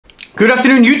Good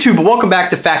afternoon, YouTube. Welcome back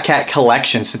to Fat Cat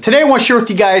Collections. And today I want to share with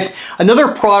you guys another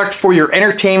product for your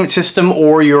entertainment system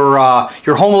or your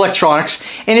home electronics,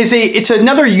 and it's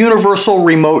another universal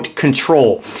remote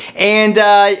control. And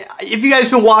if you guys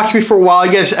have been watching me for a while,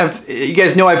 you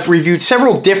guys know I've reviewed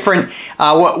several different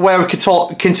what I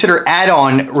would consider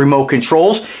add-on remote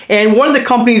controls. And one of the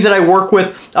companies that I work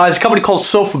with is a company called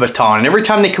Sofabaton. And every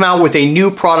time they come out with a new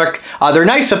product, they're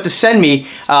nice enough to send me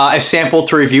a sample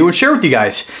to review and share with you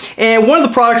guys. And one of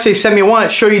the products they sent me, I want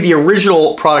to show you the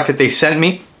original product that they sent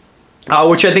me,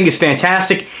 which I think is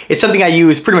fantastic. It's something I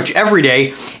use pretty much every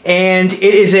day, and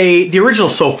it is the original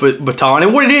Sofabaton.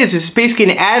 And what it is basically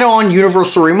an add-on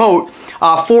universal remote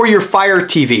for your Fire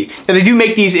TV. Now they do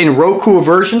make these in Roku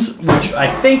versions, which I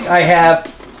think I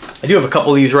do have a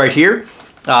couple of these right here.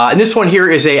 And this one here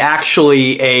is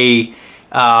actually a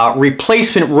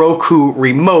replacement Roku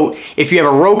remote. If you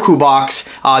have a Roku box,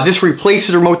 this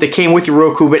replaces the remote that came with your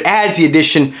Roku, but adds the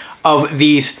addition of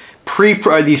these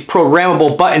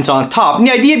programmable buttons on top. And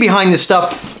the idea behind this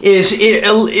stuff is it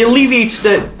alleviates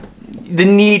the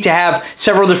need to have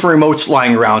several different remotes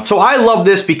lying around. So I love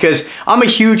this because I'm a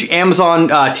huge Amazon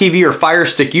TV or Fire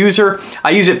Stick user. I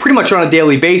use it pretty much on a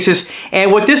daily basis.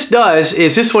 And what this does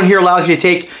is this one here allows you to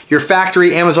take your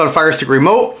factory Amazon Fire Stick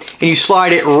remote and you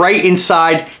slide it right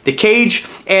inside the cage,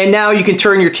 and now you can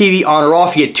turn your TV on or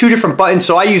off. You get two different buttons.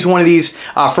 So I use one of these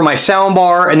for my sound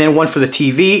bar and then one for the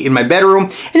TV in my bedroom.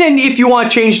 And then if you want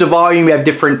to change the volume, you have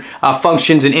different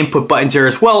functions and input buttons there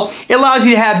as well. It allows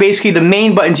you to have basically the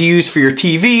main buttons you use for your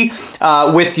TV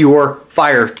with your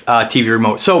Fire TV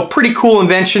remote. So pretty cool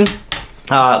invention.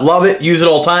 Love it, use it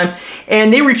all the time.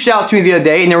 And they reached out to me the other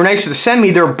day and they were nice to send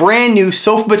me their brand new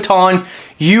Sofabaton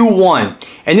U1.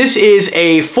 And this is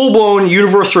a full-blown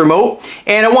universal remote.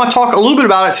 And I want to talk a little bit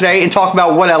about it today and talk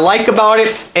about what I like about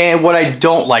it and what I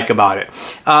don't like about it.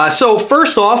 So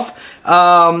first off,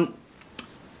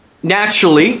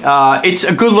 naturally, it's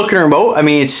a good looking remote. I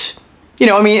mean,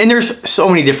 and there's so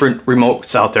many different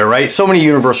remotes out there, right? So many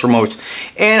universal remotes.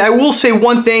 And I will say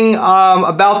one thing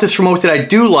about this remote that I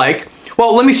do like.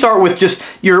 Well, let me start with just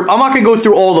I'm not going to go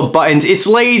through all the buttons. It's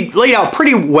laid out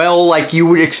pretty well like you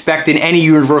would expect in any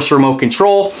universal remote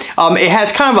control. It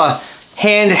has kind of a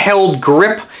handheld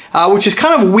grip, which is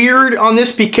kind of weird on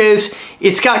this because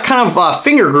it's got kind of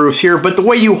finger grooves here, but the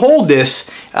way you hold this,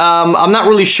 I'm not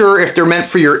really sure if they're meant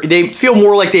for they feel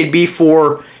more like they'd be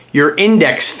for your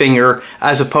index finger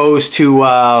as opposed to,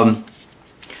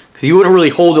 because you wouldn't really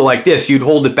hold it like this. You'd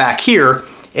hold it back here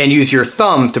and use your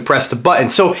thumb to press the button.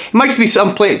 So it might be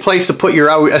some place to put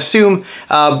I would assume,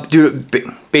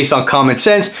 based on common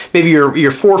sense, maybe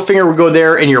your forefinger would go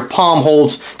there and your palm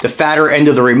holds the fatter end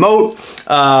of the remote.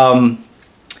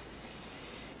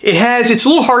 It's a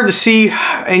little hard to see,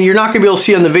 and you're not going to be able to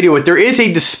see on the video, but there is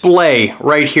a display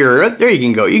right here. There you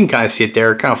can go. You can kind of see it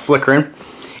there, kind of flickering.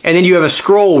 And then you have a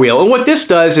scroll wheel. And what this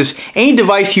does is any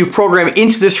device you program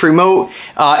into this remote,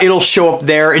 it'll show up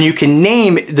there, and you can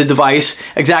name the device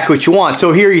exactly what you want.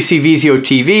 So here you see Vizio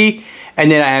TV,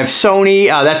 and then I have Sony.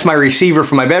 That's my receiver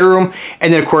for my bedroom.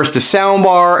 And then of course the sound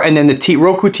bar, and then the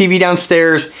Roku TV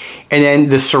downstairs, and then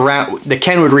the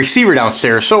Kenwood receiver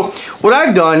downstairs. So what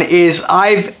I've done is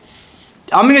I'm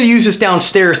going to use this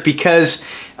downstairs because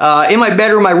in my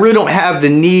bedroom, I really don't have the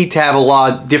need to have a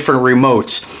lot of different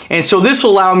remotes. And so this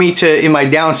will allow me to, in my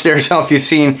downstairs, I don't know if you've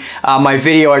seen my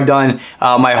video I've done,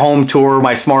 my home tour,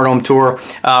 my smart home tour.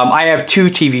 I have two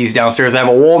TVs downstairs. I have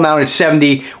a wall-mounted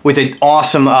 70 with an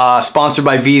awesome, sponsored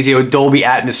by Vizio, Dolby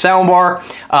Atmos soundbar.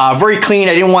 Very clean.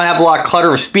 I didn't want to have a lot of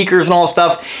clutter of speakers and all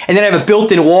stuff. And then I have a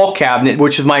built-in wall cabinet,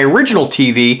 which is my original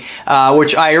TV,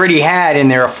 which I already had in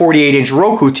there, a 48-inch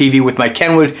Roku TV with my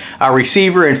Kenwood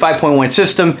receiver and 5.1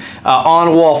 system.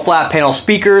 On-wall flat panel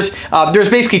speakers. There's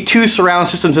basically two surround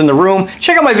systems in the room.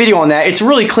 Check out my video on that. It's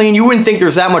really clean. You wouldn't think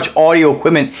there's that much audio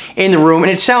equipment in the room,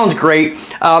 and it sounds great.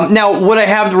 Now, would I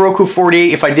have the Roku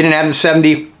 48 if I didn't have the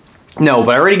 70? No,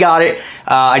 but I already got it.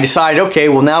 I decided, okay,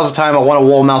 well, now's the time I want to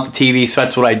wall mount the TV, so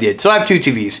that's what I did. So I have two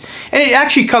TVs. And it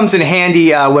actually comes in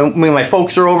handy when my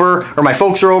folks are over,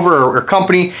 or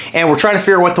company, and we're trying to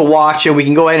figure out what to watch, and we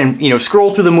can go ahead and,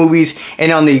 scroll through the movies,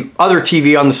 and on the other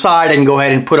TV on the side, I can go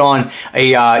ahead and put on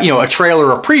a trailer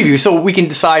or a preview, so we can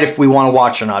decide if we want to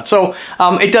watch or not. So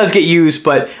it does get used,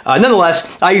 but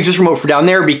nonetheless, I use this remote for down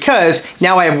there because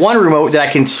now I have one remote that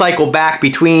I can cycle back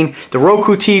between the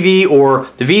Roku TV or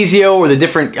the Vizio or the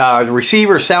different receiver,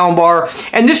 soundbar,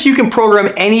 and this you can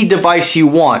program any device you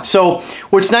want. So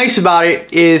what's nice about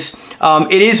it is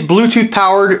it is Bluetooth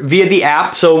powered via the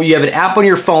app, so you have an app on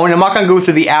your phone. I'm not going to go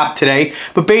through the app today,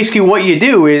 but basically what you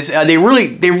do is they've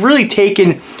really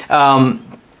taken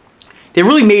they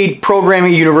really made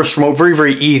programming a universal remote very,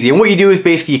 very easy. And what you do is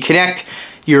basically you connect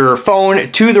your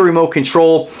phone to the remote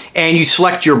control and you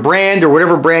select your brand or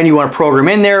whatever brand you want to program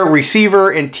in there.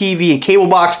 Receiver and TV and cable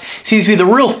box seems to be the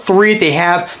real three that they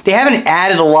have. They haven't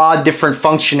added a lot of different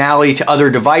functionality to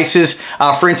other devices.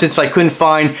 For instance, I couldn't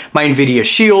find my NVIDIA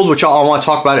Shield, which I want to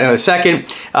talk about in a second.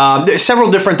 There's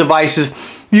several different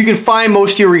devices. You can find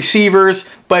most of your receivers,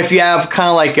 but if you have kind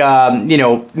of like, you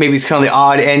know, maybe it's kind of the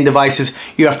odd end devices,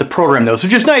 you have to program those,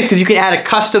 which is nice because you can add a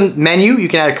custom menu, you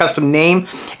can add a custom name,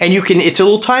 and you can, it's a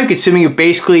little time consuming. You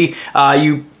basically,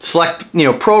 you select, you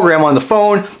know, program on the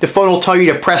phone will tell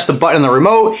you to press the button on the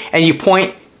remote, and you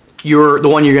point the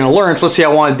one you're going to learn. So let's say I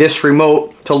wanted this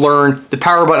remote to learn the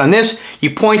power button on this. You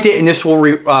point it and this will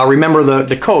remember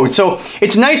the code. So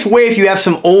it's a nice way if you have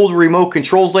some old remote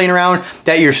controls laying around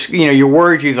that you're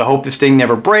worried, geez, I hope this thing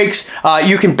never breaks.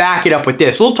 You can back it up with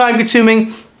this. A little time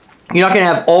consuming. You're not going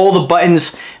to have all the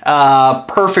buttons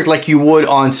perfect like you would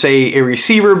on, say, a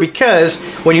receiver,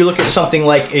 because when you look at something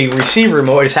like a receiver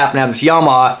remote, I just happen to have this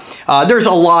Yamaha, there's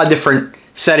a lot of different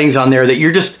settings on there that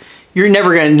you're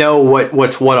never going to know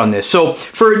what's what on this. So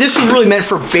this is really meant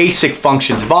for basic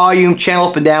functions: volume, channel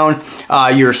up and down,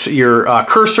 your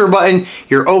cursor button,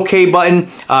 your OK button,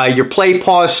 your play,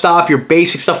 pause, stop, your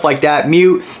basic stuff like that,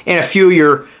 mute, and a few of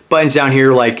your buttons down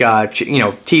here like you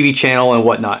know, TV channel and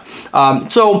whatnot.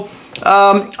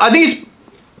 I think it's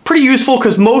pretty useful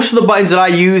because most of the buttons that I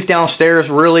use downstairs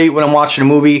really when I'm watching a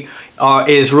movie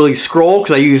is really scroll,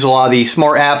 because I use a lot of these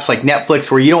smart apps like Netflix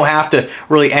where you don't have to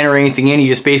really enter anything in, you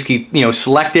just basically, you know,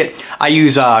 select it. I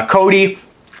use Kodi.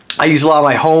 I use a lot of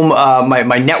my home,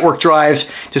 my network drives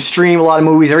to stream a lot of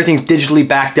movies. Everything's digitally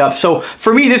backed up. So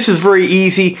for me, this is very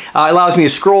easy. It allows me to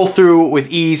scroll through with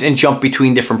ease and jump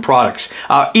between different products.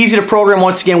 Easy to program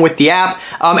once again with the app.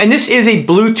 And this is a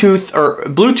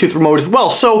Bluetooth remote as well.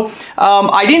 So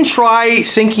I didn't try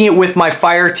syncing it with my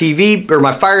Fire TV or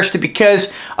my Fire Stick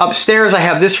because upstairs I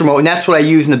have this remote and that's what I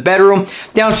use in the bedroom.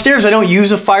 Downstairs I don't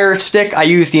use a Fire Stick. I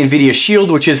use the NVIDIA Shield,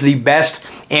 which is the best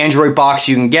Android box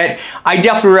you can get. I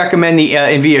definitely recommend the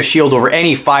NVIDIA Shield over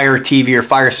any Fire TV or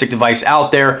Fire Stick device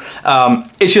out there.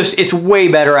 It's way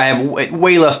better. I have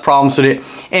way less problems with it,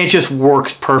 and it just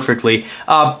works perfectly.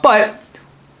 But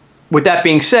with that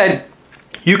being said,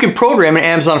 you can program an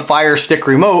Amazon Fire Stick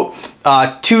remote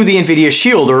to the NVIDIA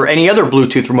Shield or any other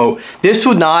Bluetooth remote. This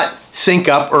would not sync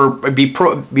up or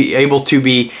be able to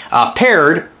be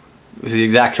paired, is the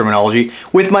exact terminology,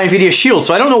 with my NVIDIA Shield.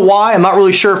 So I don't know why. I'm not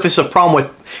really sure if this is a problem with,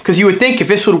 because you would think if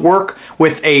this would work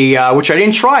with a, which I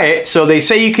didn't try it, so they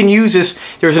say you can use this,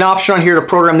 there's an option on here to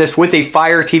program this with a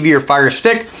Fire TV or Fire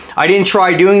Stick. I didn't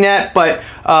try doing that, but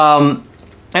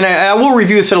and I will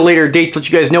review this at a later date to let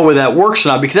you guys know whether that works or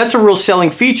not, because that's a real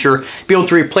selling feature, be able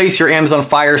to replace your Amazon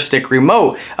Fire Stick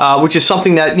remote, which is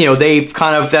something that, you know, they've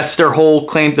kind of, that's their whole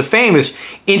claim to fame, is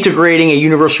integrating a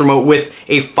universal remote with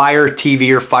a Fire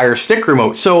TV or Fire Stick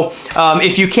remote. So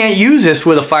if you can't use this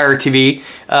with a Fire TV,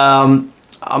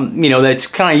 you know, that's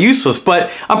kind of useless,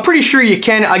 but I'm pretty sure you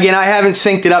can. Again, I haven't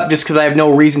synced it up just because I have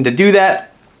no reason to do that.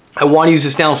 I want to use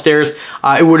this downstairs.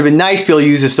 It would have been nice to be able to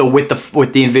use this though with the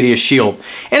NVIDIA Shield.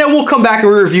 And I will come back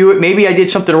and review it. Maybe I did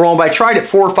something wrong, but I tried it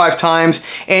 4 or 5 times.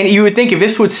 And you would think if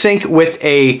this would sync with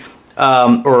a,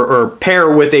 or pair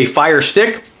with a Fire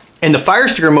Stick, and the Fire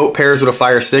Stick remote pairs with a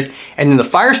Fire Stick, and then the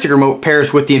Fire Stick remote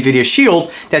pairs with the NVIDIA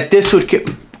Shield, that this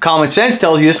would, common sense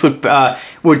tells you this would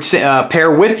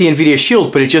pair with the NVIDIA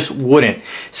Shield, but it just wouldn't.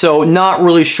 So not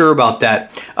really sure about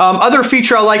that. Other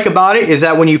feature I like about it is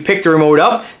that when you pick the remote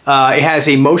up, it has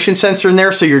a motion sensor in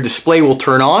there, so your display will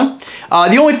turn on.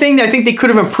 The only thing that I think they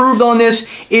could have improved on this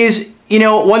is, you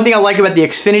know, one thing I like about the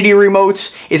Xfinity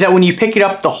remotes is that when you pick it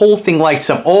up, the whole thing lights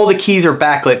up. All the keys are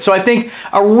backlit. So I think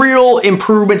a real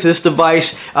improvement to this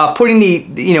device, putting the,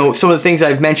 you know, some of the things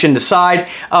I've mentioned aside,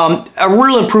 a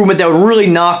real improvement that would really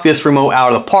knock this remote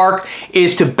out of the park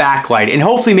is to backlight. And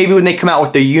hopefully maybe when they come out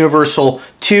with the Universal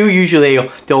 2, usually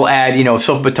they'll add, you know,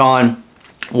 Sofabaton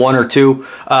 1 or 2,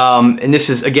 and this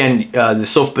is again the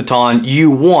Sofabaton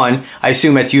U1. I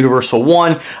assume that's Universal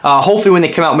 1. Hopefully when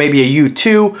they come out, maybe a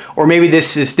U2, or maybe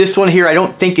this one here I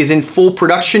don't think is in full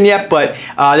production yet, but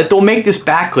that they'll make this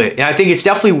backlit. And I think it's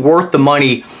definitely worth the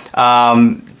money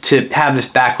to have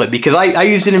this backlit, because I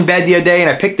used it in bed the other day and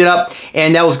I picked it up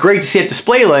and that was great to see it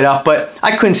display light up, but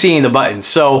I couldn't see any of the buttons.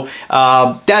 So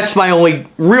that's my only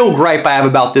real gripe I have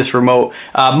about this remote.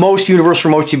 Most universal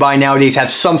remotes you buy nowadays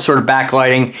have some sort of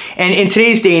backlighting, and in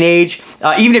today's day and age,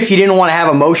 even if you didn't want to have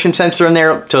a motion sensor in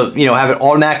there to, you know, have it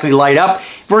automatically light up,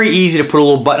 very easy to put a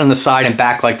little button on the side and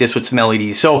backlight this with some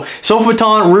LEDs. So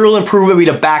Sofabaton, real improvement would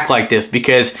be to backlight this,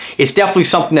 because it's definitely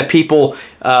something that people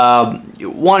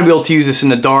want to be able to use this in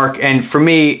the dark. And for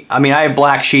me, I mean, I have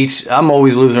black sheets. I'm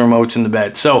always losing remotes in the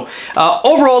bed. So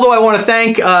overall, though, I want to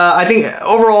thank, I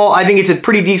think it's a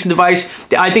pretty decent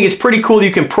device. I think it's pretty cool that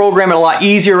you can program it a lot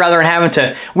easier rather than having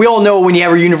to, we all know when you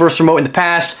have a universal remote in the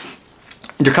past,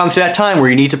 there comes to that time where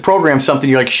you need to program something.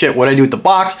 You're like, shit, what do I do with the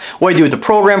box? What do I do with the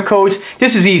program codes?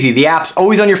 This is easy. The app's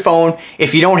always on your phone.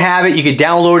 If you don't have it, you can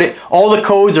download it. All the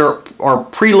codes are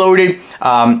preloaded,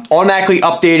 automatically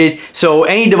updated. So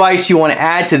any device you want to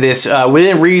add to this,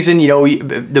 within reason, you know,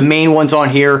 the main ones on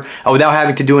here, without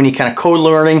having to do any kind of code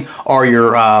learning, are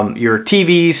your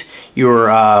TVs,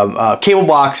 your cable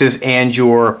boxes, and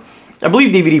your, I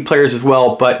believe, DVD players as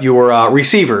well, but your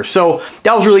receivers. So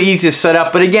that was really easy to set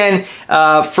up. But again,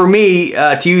 for me,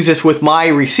 to use this with my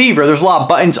receiver, there's a lot of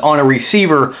buttons on a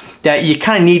receiver that you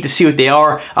kind of need to see what they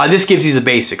are. This gives you the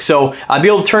basics. So be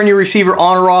able to turn your receiver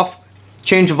on or off,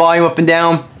 change the volume up and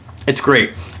down. It's great.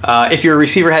 If your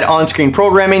receiver had on-screen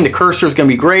programming, the cursor is going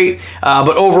to be great.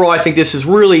 But overall, I think this is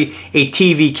really a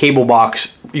TV cable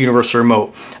box universal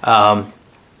remote.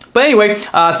 But anyway,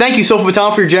 thank you,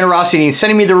 Sofabaton, for your generosity in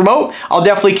sending me the remote. I'll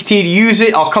definitely continue to use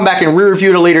it. I'll come back and re-review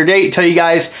it at a later date, tell you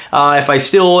guys if I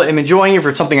still am enjoying it, if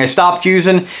it's something I stopped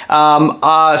using.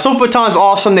 Sofabaton's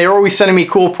awesome. They're always sending me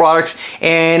cool products.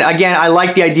 And again, I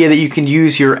like the idea that you can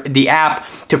use the app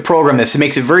to program this. It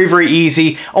makes it very, very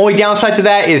easy. Only downside to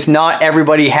that is not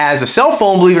everybody has a cell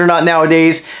phone, believe it or not,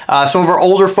 nowadays. Some of our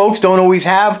older folks don't always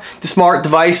have the smart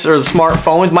device or the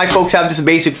smartphones. My folks have just a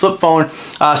basic flip phone.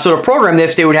 So to program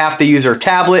this, they would have to use their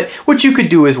tablet, which you could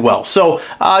do as well. So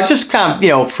just kind of, you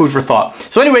know, food for thought.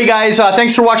 So anyway, guys,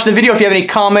 thanks for watching the video. If you have any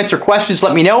comments or questions,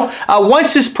 let me know.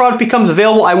 Once this product becomes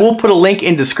available, I will put a link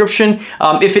in the description.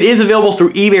 If it is available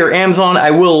through eBay or Amazon,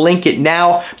 I will link it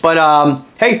now. But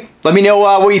hey, let me know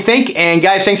what you think. And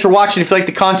guys, thanks for watching. If you like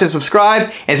the content,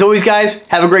 subscribe. As always, guys,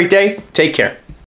 have a great day. Take care.